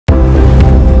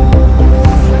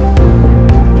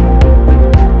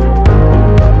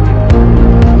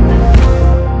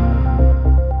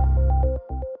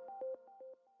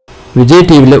விஜய்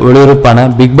டிவில ஒளிபரப்பான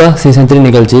big Boss season 3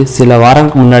 நிகழ்ச்சி சில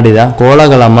வாரங்களுக்கு முன்னாடி தான்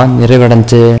கோலாகலமா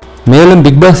நிறைவடைஞ்சு. மேலும்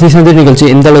பிக் பாஸ் சீசன் 3 நிகழ்ச்சி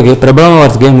இந்த அளவுக்கு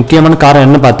பிரபலமாகிறதுக்கு முக்கியமான காரணம்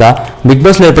என்ன பார்த்தா பிக்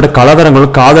பாஸ்ல ஏற்பட்ட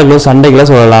கலவரங்களும் காதல்களும் சண்டைகளை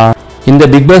சொல்லலாம். இந்த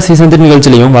பிக் பாஸ் சீசன் 3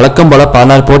 நிகழ்ச்சியிலையும் வழக்கம் போல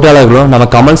 16 போட்டியாளர்களும் நம்ம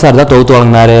கமல் சார் தான் தொகுத்து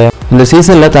வழங்கினாரு. இந்த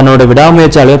சீசன்ல தன்னோட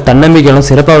விடாமுயற்சியாலும் தன்னம்பிக்கையிலும்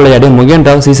சிறப்பாக விளையாடி Mugen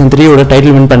Rao season 3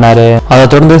 title win பண்ணாரு. அதை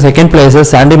தொடர்ந்து செகண்ட் பிளேஸ்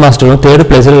சாண்டி மாஸ்டரும் தேர்ட்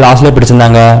பிளேஸ்ல லாஸ்ட்ல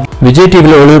பிடிச்சிருந்தாங்க. விஜய்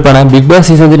டிவில ஒளிபரப்பான பிக் பாஸ்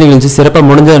சீசன் 3 நிகழ்ச்சி சிறப்பாக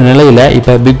முடிஞ்ச நிலையில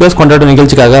இப்ப பிக் பாஸ் கொண்டாடும்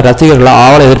நிகழ்ச்சிக்காக ரசிகர்கள்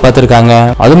ஆவலை எதிர்பார்த்திருக்காங்க.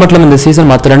 அது மட்டும் இந்த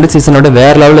சீசன் மற்ற 2 சீசனோட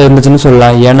வேற லெவலில் இருந்துச்சுன்னு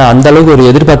சொல்லலாம். ஏன்னா அந்த அளவுக்கு ஒரு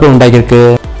எதிர்பார்ப்பு உண்டாகிருக்கு.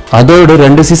 அதோடு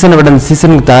 2 சீசனை விட இந்த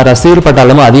சீசனுக்கு தான் ரசிகர்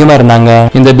பட்டாளமும் அதிகமா இருந்தாங்க.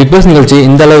 இந்த பிக் பாஸ் நிகழ்ச்சி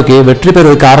இந்த அளவுக்கு வெற்றி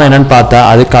பெறுவதற்கு காரணம் என்னன்னு பார்த்தா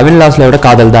அது கவின் லாஸ்லியோட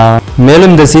காதல் தான்.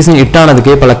 மேலும் இந்த சீசன் ஹிட்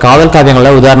ஆனதுக்கு பல காதல்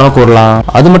காவியங்களை உதாரணமா கூறலாம்.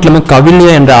 அது மட்டும் இல்லாம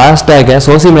கவின்லியா என்ற ஹேஷ்டேகை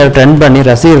சோசியல் மீடியா ட்ரெண்ட் பண்ணி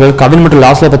ரசிகர்கள் கவின் மற்றும்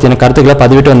லாஸ்லியா பத்தின கருத்துக்களை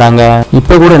பதிவிட்டு வந்தாங்க.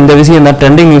 இப்ப கூட இந்த விஷயம் தான்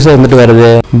ட்ரெண்டிங் நியூஸா இருந்துட்டு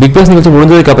வருது. பிக் பாஸ் நிகழ்ச்சி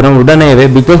முடிஞ்சதுக்கு அப்புறம் உடனேவே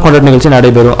பிக் பாஸ் கொண்டாட்ட நிகழ்ச்சி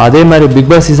நடைபெறும். அதே மாதிரி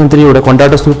பிக் பாஸ் சீசன் 3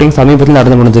 கொண்டாட்ட ஷூட்டிங் சமீபத்தில்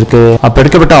நடந்து முடிஞ்சிருக்கு. அப்ப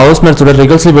எடுக்கப்பட்ட ஹவுஸ் மேட்ஸோட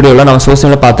ரிகர்சல் வீடியோல நம்ம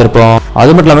சோசியல்ல பார்த்திருப்போம்.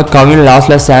 அது மட்டும் இல்லாம கவின்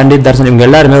லாஸ்ட்ல சாண்டி தர்ஷன் இவங்க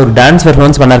எல்லாருமே ஒரு டான்ஸ்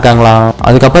பெர்ஃபார்மன்ஸ் பண்ணிருக்காங்களாம்.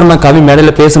 அதுக்கப்புறமா கவின்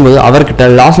மேடையில பேசும்போது அவர்கிட்ட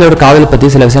லாஸ்ட்லோட காதல் பத்தி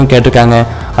சில விஷயம் கேட்டிருக்காங்க.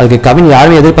 அதுக்கு கவின்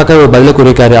யாரும் எதிர்பார்க்காத ஒரு பதில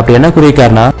கூறியிருக்காரு. அப்படி என்ன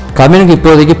கூறியிருக்காருன்னா கவினுக்கு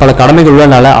இப்போதைக்கு பல கடமைகள்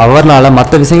உள்ளனால அவர்னால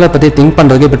மற்ற விஷயங்களை பத்தி திங்க்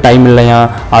பண்றதுக்கு இப்ப டைம் இல்லையா,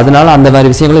 அதனால அந்த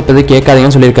மாதிரி விஷயங்களை இப்போதைக்கு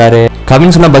கேட்காதீங்கன்னு சொல்லியிருக்காரு.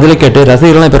 கவின் சொன்ன பதிலை கேட்டு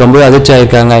ரசிகர்கள் இப்ப ரொம்ப அதிர்ச்சி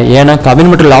ஆயிருக்காங்க. ஏன்னா கவின்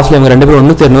மற்றும் லாஸ்ட்ல இவங்க 2 பேரும்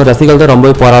ஒண்ணு சேரணும் ரசிகர்கள் தான்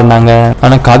ரொம்ப போராடினாங்க.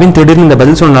 ஆனா கவின் திடீர்னு இந்த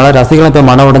பதில் சொன்னனால ரசிகர்கள் இப்ப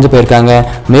மன உடைஞ்சு போயிருக்காங்க.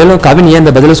 மேலும் கவின் ஏன்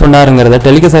இந்த பதில் சொன்னாருங்கிறத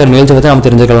டெலிகாஸ்ட் நிகழ்ச்சி பத்தி நம்ம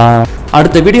தெரிஞ்சுக்கலாம்.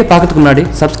 அடுத்த வீடியோ பார்க்கறதுக்கு முன்னாடி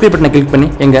சப்ஸ்கிரைப் பட்டனை கிளிக் பண்ணி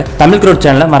எங்க தமிழ் கிரௌட்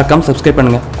சேனலை மறக்காம சப்ஸ்கிரைப்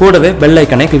பண்ணுங்க. கூடவே பெல்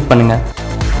ஐக்கனை கிளிக் பண்ணுங்க.